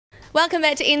Welcome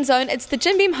back to NZOWN. It's the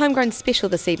Jim Beam Homegrown special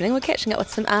this evening. We're catching up with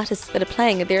some artists that are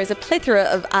playing. There is a plethora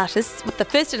of artists with the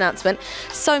first announcement.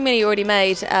 So many already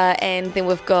made, and then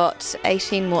we've got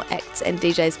 18 more acts and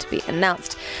DJs to be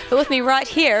announced. But with me right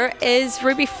here is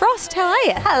Ruby Frost. How are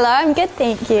you? Hello, I'm good,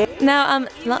 thank you. Now,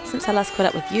 since I last caught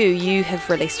up with you, you have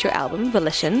released your album,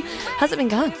 Volition. How's it been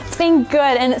going? It's been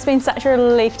good, and it's been such a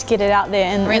relief to get it out there.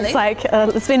 And really? It's like,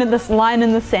 it's been this line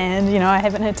in the sand, you know, I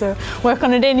haven't had to work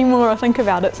on it anymore or think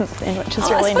about it since then, which is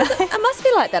really nice. It must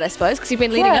be like that, I suppose, because you've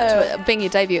been leading up to it being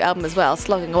your debut album as well,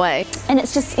 slogging away. And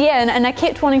it's just, and I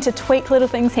kept wanting to tweak little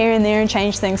things here and there and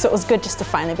change things, so it was good just to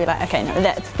finally be like, okay, no,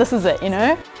 this is it, you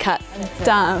know? Cut.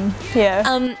 Done,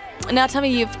 yeah. Now tell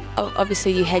me,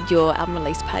 obviously you had your album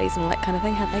release parties and all that kind of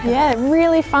thing. How'd they go? Yeah,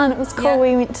 really fun. It was cool.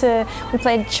 Yeah. We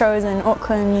played shows in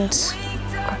Auckland.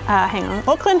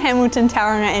 Auckland, Hamilton,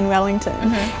 Tauranga and Wellington.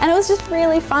 And it was just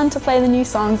really fun to play the new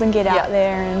songs and get out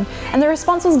there, and the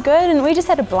response was good, and we just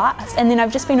had a blast. And then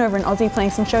I've just been over in Aussie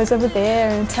playing some shows over there.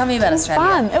 And tell me about Australia.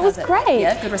 Fun. It was great.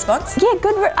 Yeah, good response? Yeah,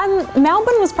 good.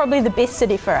 Melbourne was probably the best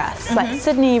city for us. Like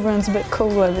Sydney, everyone's a bit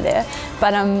cool over there.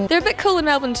 But they're a bit cool in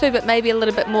Melbourne too, but maybe a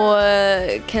little bit more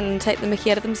can take the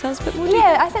mickey out of themselves a bit more.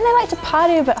 Yeah, I think they like to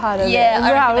party a bit harder there as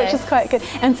well, which is quite good.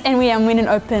 And we went and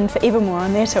opened for Evermore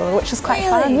on their tour, which was quite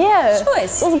fun. Yeah,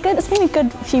 choice. It was good. It's been a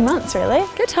good few months, really.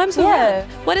 Good times all around.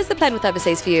 What is the plan with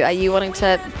overseas for you? Are you wanting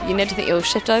to? Do you think you'll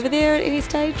shift over there at any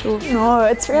stage? Or? No,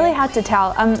 it's really hard to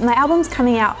tell. My album's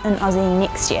coming out in Aussie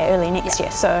next year, early next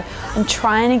year. So I'm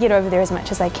trying to get over there as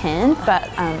much as I can, but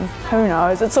who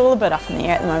knows? It's all a bit up in the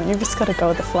air at the moment. You've just got to go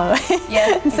with the flow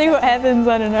and see what happens.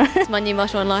 I don't know. It's my new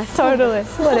motto in life. Totally.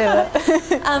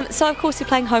 Whatever. So of course you're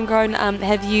playing Homegrown.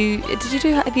 Have you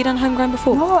done Homegrown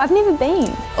before? No, I've never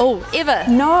been. Oh, ever?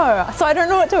 No. So I don't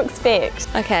know what to expect.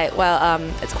 Okay, well,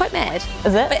 it's quite mad.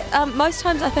 Is it? But most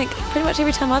times, I think, pretty much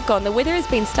every time I've gone, the weather has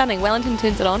been stunning. Wellington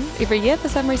turns it on every year for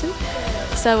some reason.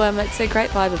 So it's a great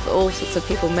vibe of all sorts of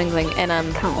people mingling, and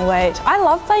can't wait. I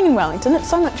love playing in Wellington. It's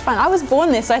so much fun. I was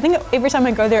born there, so I think every time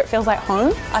I go there, it feels like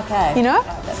home. Okay. You know?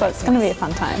 So it's going to be a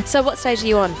fun time. So what stage are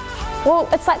you on? Well,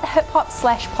 it's like the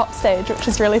hip-hop/pop stage, which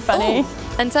is really funny. Ooh.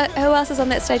 And so who else is on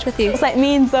that stage with you? It's like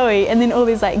me and Zoe, and then all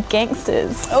these like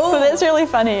gangsters. So that's really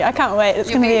funny. I can't wait. It's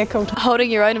going to be a cool time.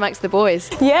 Holding your own amongst the boys.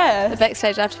 Yeah. The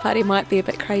backstage after party might be a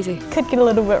bit crazy. Could get a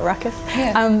little bit ruckus.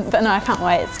 Yeah. But no, I can't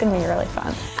wait. It's going to be really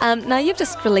fun. Now you've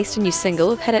just released a new single.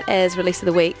 We've had it as release of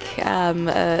the week here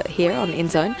on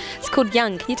NZOWN. It's called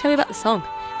Young. Can you tell me about the song?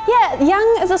 Yeah,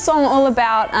 Young is a song all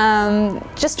about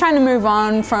just trying to move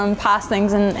on from past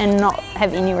things and not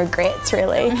have any regrets,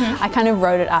 really. I kind of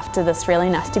wrote it after this really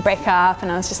nasty breakup,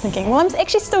 and I was just thinking, well, I'm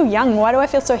actually still young. Why do I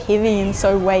feel so heavy and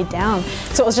so weighed down?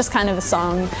 So it was just kind of a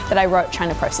song that I wrote trying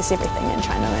to process everything and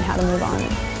trying to learn how to move on.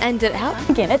 And did it help?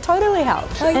 Again, it totally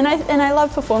helped. And I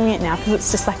love performing it now because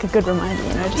it's just like a good reminder,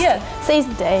 you know, just to seize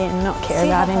the day and not care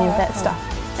about any of that stuff.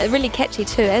 It's really catchy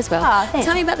too as well.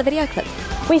 Tell me about the video clip.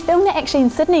 We filmed it actually in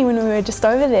Sydney when we were just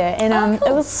over there, and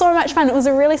it was so much fun. It was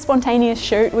a really spontaneous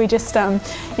shoot. We just,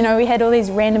 you know, we had all these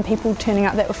random people turning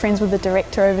up that were friends with the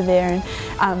director over there,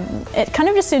 and it kind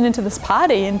of just turned into this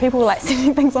party, and people were like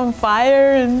setting things on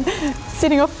fire and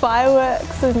setting off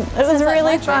fireworks, and it was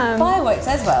really fun. Fireworks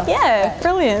as well? Yeah,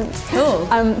 brilliant. Cool.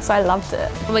 So I loved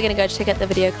it. We're going to go check out the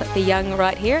video clip for Young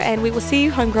right here, and we will see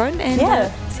you Homegrown,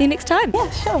 and see you next time. Yeah,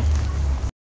 sure.